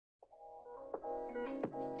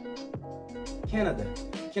Canada.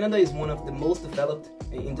 Canada is one of the most developed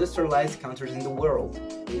and industrialized countries in the world.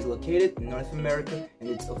 It is located in North America and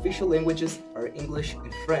its official languages are English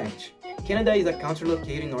and French. Canada is a country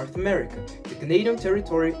located in North America. The Canadian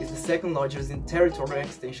territory is the second largest in territorial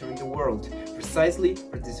extension in the world. Precisely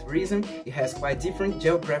for this reason, it has quite different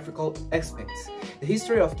geographical aspects. The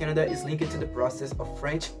history of Canada is linked to the process of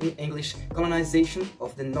French and English colonization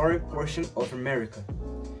of the northern portion of America.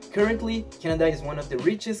 Currently, Canada is one of the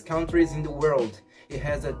richest countries in the world. It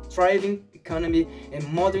has a thriving economy and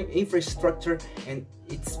modern infrastructure, and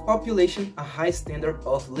its population a high standard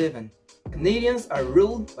of living. Canadians are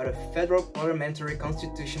ruled by a federal parliamentary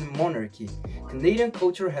constitutional monarchy. Canadian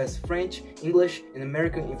culture has French, English, and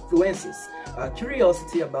American influences. A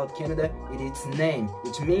curiosity about Canada is its name,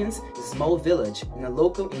 which means small village in a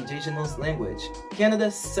local indigenous language.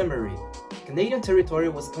 Canada's summary. Canadian territory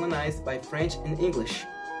was colonized by French and English.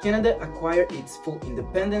 Canada acquired its full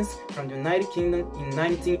independence from the United Kingdom in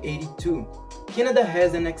 1982. Canada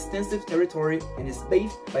has an extensive territory and is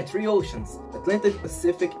bathed by three oceans, Atlantic,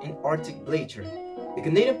 Pacific, and Arctic glacier. The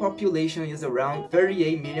Canadian population is around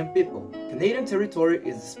 38 million people. Canadian territory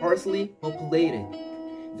is sparsely populated.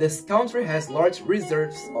 This country has large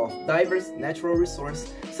reserves of diverse natural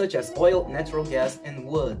resources such as oil, natural gas, and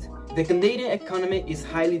wood. The Canadian economy is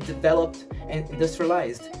highly developed and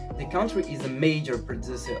industrialized. The country is a major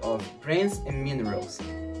producer of grains and minerals.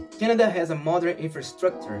 Canada has a modern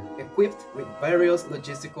infrastructure equipped with various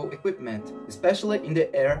logistical equipment, especially in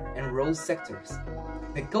the air and road sectors.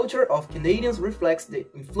 The culture of Canadians reflects the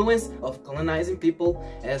influence of colonizing people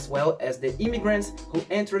as well as the immigrants who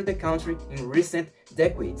entered the country in recent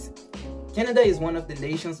decades. Canada is one of the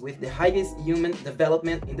nations with the highest human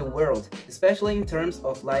development in the world, especially in terms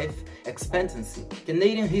of life expectancy.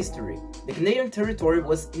 Canadian history. The Canadian territory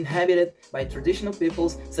was inhabited by traditional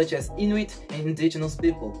peoples such as Inuit and Indigenous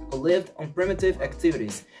people who lived on primitive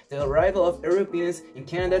activities. The arrival of Europeans in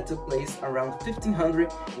Canada took place around 1500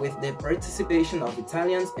 with the participation of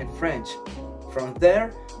Italians and French. From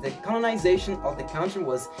there, the colonization of the country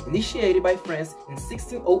was initiated by France in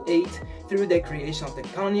 1608 through the creation of the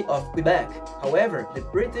colony of Quebec. However, the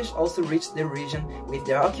British also reached the region with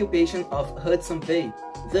the occupation of Hudson Bay.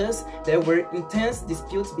 Thus, there were intense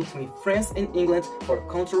disputes between France and England for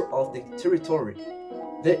control of the territory.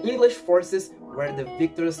 The English forces were the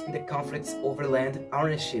victors in the conflicts over land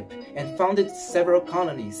ownership and founded several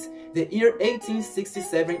colonies. The year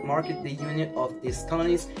 1867 marked the union of these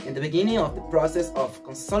colonies and the beginning of the process of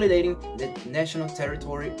consolidating the national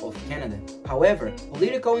territory of Canada. However,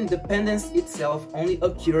 political independence itself only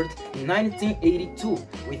occurred in 1982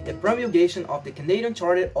 with the promulgation of the Canadian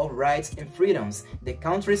Charter of Rights and Freedoms, the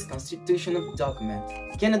country's constitutional document.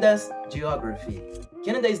 Canada's geography.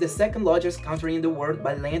 Canada is the second largest country in the world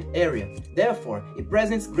by land area. Therefore, it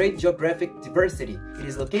presents great geographic diversity. It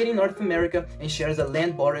is located in North America and shares a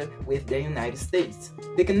land border with the United States.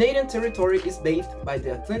 The Canadian territory is bathed by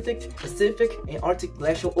the Atlantic, Pacific, and Arctic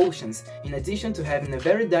glacial oceans, in addition to having a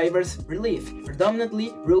very diverse relief,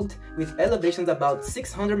 predominantly ruled with elevations about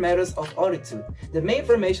 600 meters of altitude. The main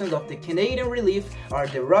formations of the Canadian relief are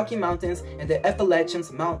the Rocky Mountains and the Appalachian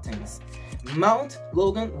Mountains. Mount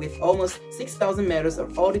Logan, with almost 6,000 meters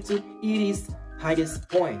of altitude, it is highest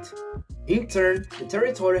point. In turn, the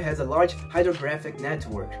territory has a large hydrographic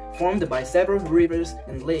network, formed by several rivers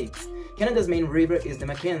and lakes. Canada's main river is the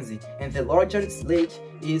Mackenzie, and the largest lake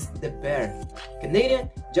is the Bear. Canadian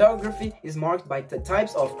geography is marked by the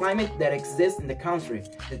types of climate that exist in the country.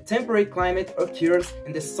 The temperate climate occurs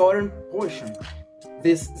in the southern portion.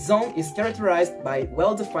 This zone is characterized by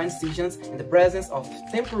well-defined seasons and the presence of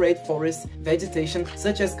temperate forest vegetation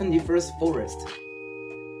such as coniferous forest.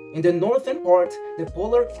 In the northern part, the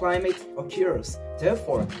polar climate occurs.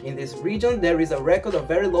 Therefore, in this region there is a record of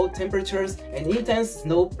very low temperatures and intense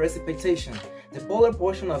snow precipitation. The polar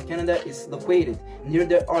portion of Canada is located near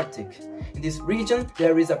the Arctic. In this region,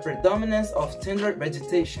 there is a predominance of tundra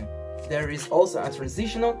vegetation. There is also a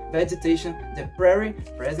transitional vegetation, the prairie,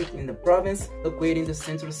 present in the province located in the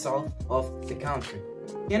central-south of the country.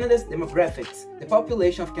 Canada's demographics. The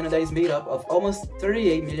population of Canada is made up of almost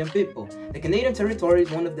 38 million people. The Canadian territory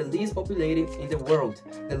is one of the least populated in the world.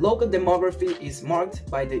 The local demography is marked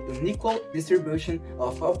by the unequal distribution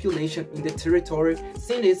of population in the territory,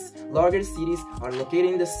 since its larger cities are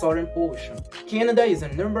located in the southern portion. Canada is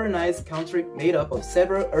an urbanized country made up of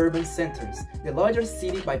several urban centers. The largest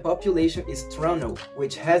city by population is Toronto,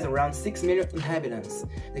 which has around 6 million inhabitants.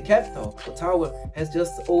 The capital, Ottawa, has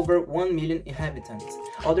just over 1 million inhabitants.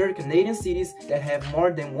 Other Canadian cities that have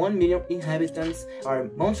more than 1 million inhabitants are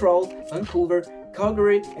Montreal, Vancouver,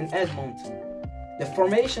 Calgary, and Edmonton. The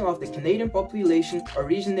formation of the Canadian population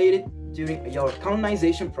originated during our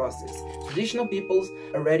colonization process. Traditional peoples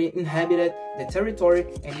already inhabited the territory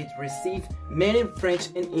and it received many French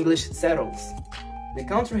and English settlers. The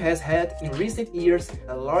country has had in recent years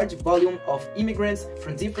a large volume of immigrants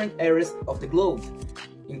from different areas of the globe.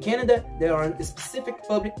 In Canada, there are specific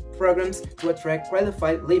public programs to attract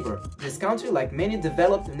qualified labor. This country, like many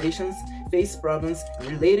developed nations, faces problems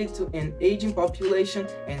related to an aging population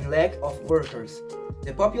and lack of workers.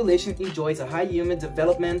 The population enjoys a high human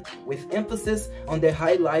development with emphasis on the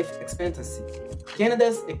high life expectancy.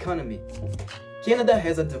 Canada's economy. Canada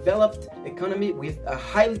has a developed economy with a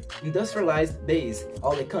highly industrialized base.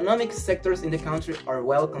 All economic sectors in the country are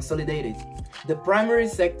well consolidated. The primary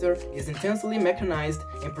sector is intensely mechanized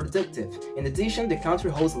and productive. In addition, the country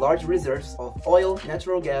holds large reserves of oil,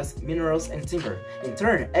 natural gas, minerals, and timber. In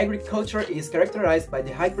turn, agriculture is characterized by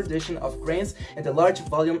the high production of grains and the large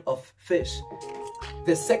volume of fish.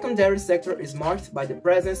 The secondary sector is marked by the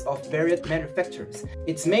presence of varied manufacturers.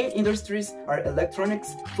 Its main industries are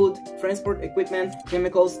electronics, food, transport equipment,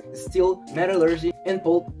 chemicals, steel, metallurgy, and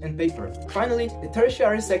pulp and paper. Finally, the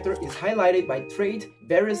tertiary sector is highlighted by trade,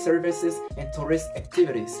 various services, and tourist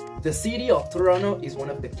activities. The city of Toronto is one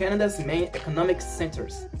of Canada's main economic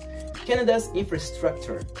centers. Canada's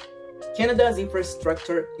infrastructure. Canada's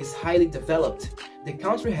infrastructure is highly developed. The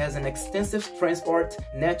country has an extensive transport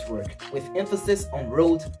network with emphasis on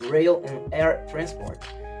road, rail, and air transport.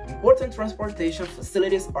 Important transportation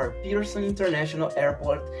facilities are Pearson International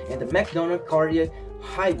Airport and the McDonald-Cartier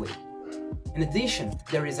Highway. In addition,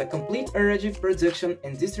 there is a complete energy production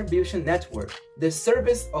and distribution network. The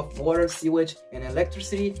service of water, sewage, and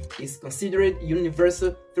electricity is considered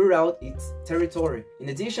universal throughout its territory. In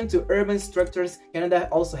addition to urban structures, Canada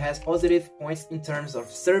also has positive points in terms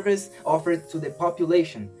of service offered to the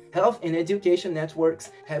population. Health and education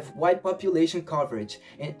networks have wide population coverage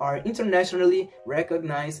and are internationally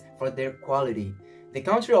recognized for their quality. The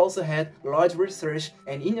country also had large research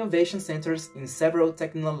and innovation centers in several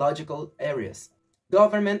technological areas.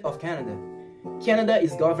 Government of Canada. Canada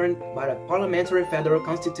is governed by a parliamentary federal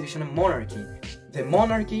constitutional monarchy. The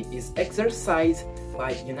monarchy is exercised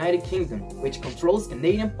by the United Kingdom, which controls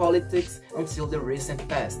Canadian politics until the recent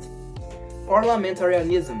past.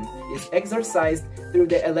 Parliamentarianism is exercised through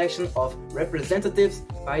the election of representatives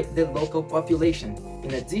by the local population.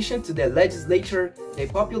 In addition to the legislature, the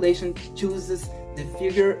population chooses the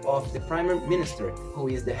figure of the Prime Minister, who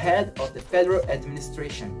is the head of the federal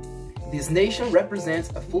administration. This nation represents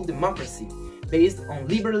a full democracy, based on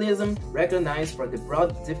liberalism recognized for the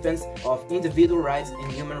broad defense of individual rights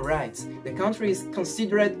and human rights. The country is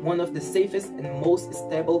considered one of the safest and most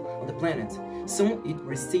stable on the planet. Soon it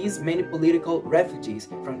receives many political refugees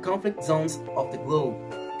from conflict zones of the globe.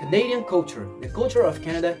 Canadian culture. The culture of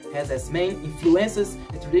Canada has as main influences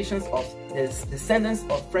the traditions of the descendants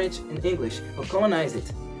of French and English who colonized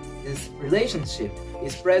it. This relationship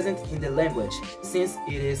is present in the language, since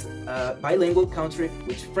it is a bilingual country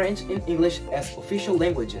with French and English as official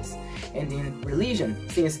languages, and in religion,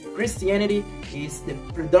 since Christianity is the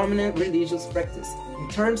predominant religious practice. In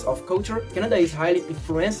terms of culture, Canada is highly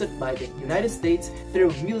influenced by the United States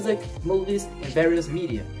through music, movies, and various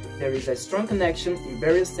media. There is a strong connection in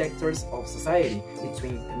various sectors of society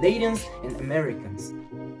between Canadians and Americans.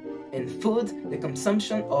 In food, the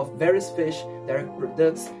consumption of various fish, dairy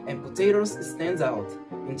products, and potatoes stands out.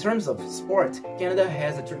 In terms of sport, Canada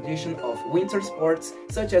has a tradition of winter sports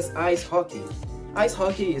such as ice hockey. Ice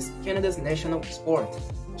hockey is Canada's national sport.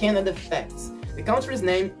 Canada facts. The country's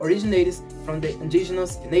name originates from the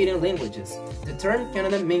indigenous Canadian languages. The term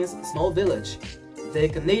Canada means small village. The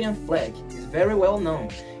Canadian flag is very well known.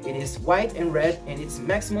 It is white and red, and its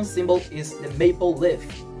maximum symbol is the maple leaf.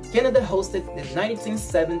 Canada hosted the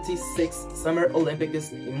 1976 Summer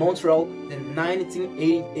Olympics in Montreal, the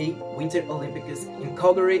 1988 Winter Olympics in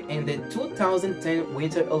Calgary, and the 2010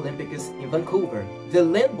 Winter Olympics in Vancouver. The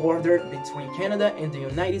land border between Canada and the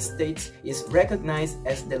United States is recognized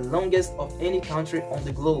as the longest of any country on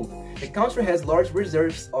the globe. The country has large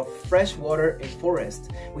reserves of fresh water and forests,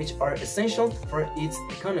 which are essential for its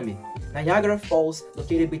economy. Niagara Falls,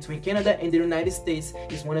 located between Canada and the United States,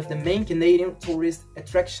 is one of the main Canadian tourist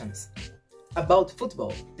attractions. About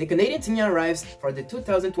football, the Canadian team arrives for the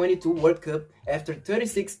 2022 World Cup after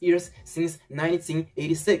 36 years since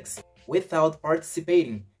 1986, without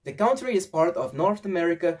participating. The country is part of North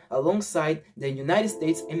America alongside the United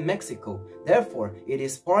States and Mexico. Therefore, it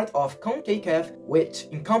is part of CONCACAF, which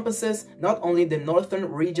encompasses not only the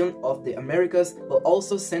northern region of the Americas, but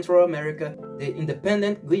also Central America, the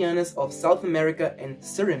independent Guianas of South America, and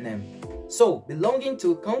Suriname. So, belonging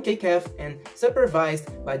to CONCACAF and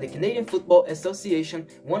supervised by the Canadian Football Association,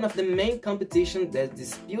 one of the main competitions that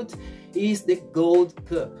dispute is the Gold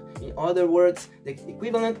Cup. In other words, the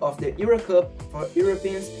equivalent of the Euro Cup for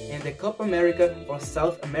Europeans and the Copa America for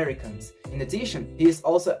South Americans. In addition, he is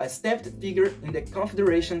also a stamped figure in the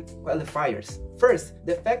Confederation qualifiers. First,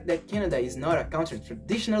 the fact that Canada is not a country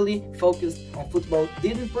traditionally focused on football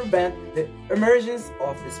didn't prevent the emergence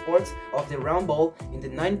of the sports of the round ball in the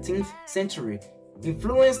 19th century.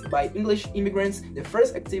 Influenced by English immigrants, the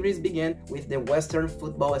first activities began with the Western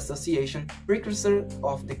Football Association, precursor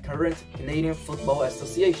of the current Canadian Football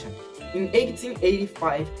Association. In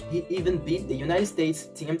 1885, he even beat the United States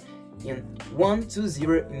team in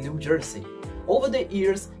 1-0 in New Jersey. Over the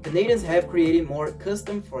years, Canadians have created more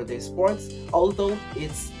custom for the sports, although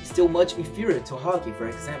it's still much inferior to hockey, for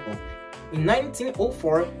example. In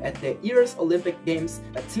 1904, at the year's Olympic Games,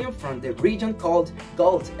 a team from the region called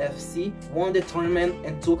Galt FC won the tournament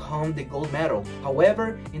and took home the gold medal.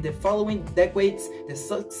 However, in the following decades, the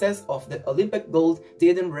success of the Olympic gold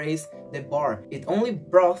didn't raise the bar. It only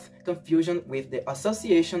brought confusion with the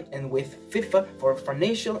association and with FIFA for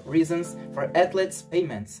financial reasons for athletes'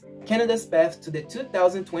 payments. Canada's path to the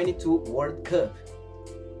 2022 World Cup.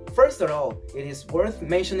 First of all, it is worth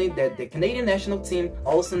mentioning that the Canadian national team,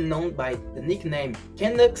 also known by the nickname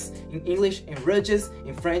Canucks in English and Rouges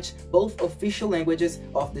in French, both official languages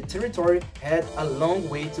of the territory, had a long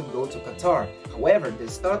way to go to Qatar. However, the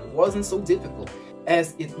start wasn't so difficult,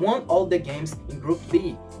 as it won all the games in Group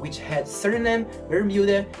B, which had Suriname,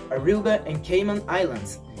 Bermuda, Aruba, and Cayman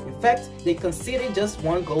Islands. In fact, they conceded just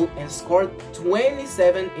one goal and scored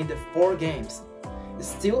 27 in the 4 games.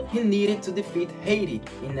 Still, he needed to defeat Haiti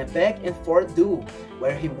in a back-and-forth duel,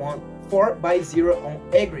 where he won 4-0 on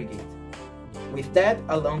aggregate. With that,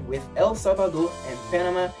 along with El Salvador and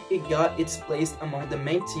Panama, it got its place among the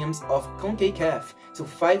main teams of CONCACAF to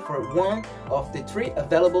fight for one of the 3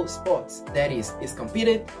 available spots. That is, it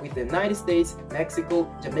competed with the United States,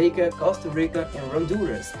 Mexico, Jamaica, Costa Rica, and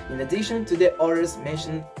Honduras, in addition to the others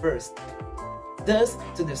mentioned first. Thus,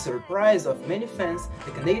 to the surprise of many fans, the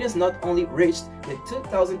Canadians not only reached the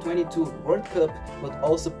 2022 World Cup but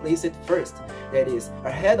also placed it first, that is,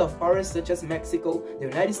 ahead of powers such as Mexico, the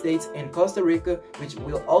United States, and Costa Rica, which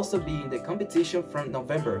will also be in the competition from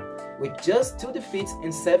November. With just 2 defeats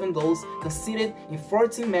and 7 goals conceded in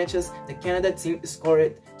 14 matches, the Canada team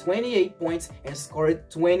scored 28 points and scored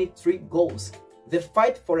 23 goals. The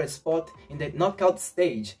fight for a spot in the knockout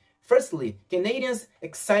stage. Firstly, Canadians'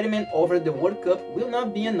 excitement over the World Cup will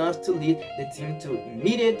not be enough to lead the team to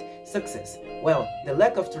immediate success. Well, the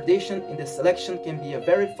lack of tradition in the selection can be a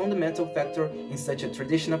very fundamental factor in such a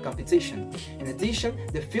traditional competition. In addition,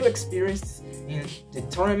 the few experiences in the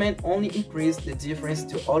tournament only increase the difference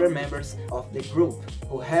to other members of the group,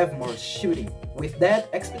 who have more shooting. With that,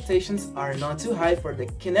 expectations are not too high for the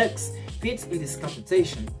Canucks fit in this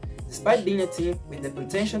competition. Despite being a team with the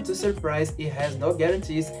potential to surprise, it has no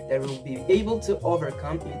guarantees that it will be able to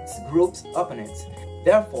overcome its group's opponents.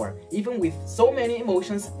 Therefore, even with so many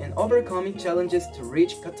emotions and overcoming challenges to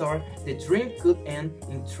reach Qatar, the dream could end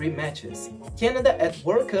in 3 matches. Canada at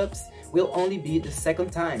World Cups will only be the 2nd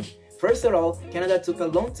time. First of all, Canada took a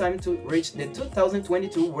long time to reach the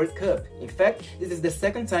 2022 World Cup. In fact, this is the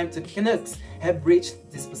 2nd time the Canucks have reached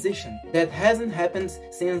this position. That hasn't happened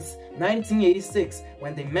since 1986,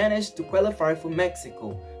 when they managed to qualify for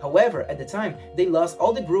Mexico. However, at the time, they lost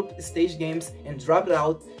all the group stage games and dropped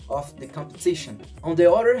out of the competition. On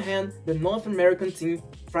the other hand, the North American team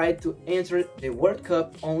tried to enter the World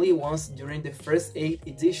Cup only once during the first 8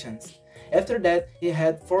 editions. After that, it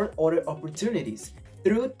had 4 other opportunities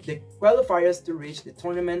through the qualifiers to reach the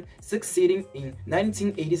tournament, succeeding in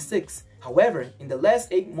 1986. However, in the last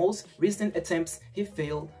 8 most recent attempts, he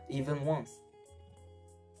failed even once.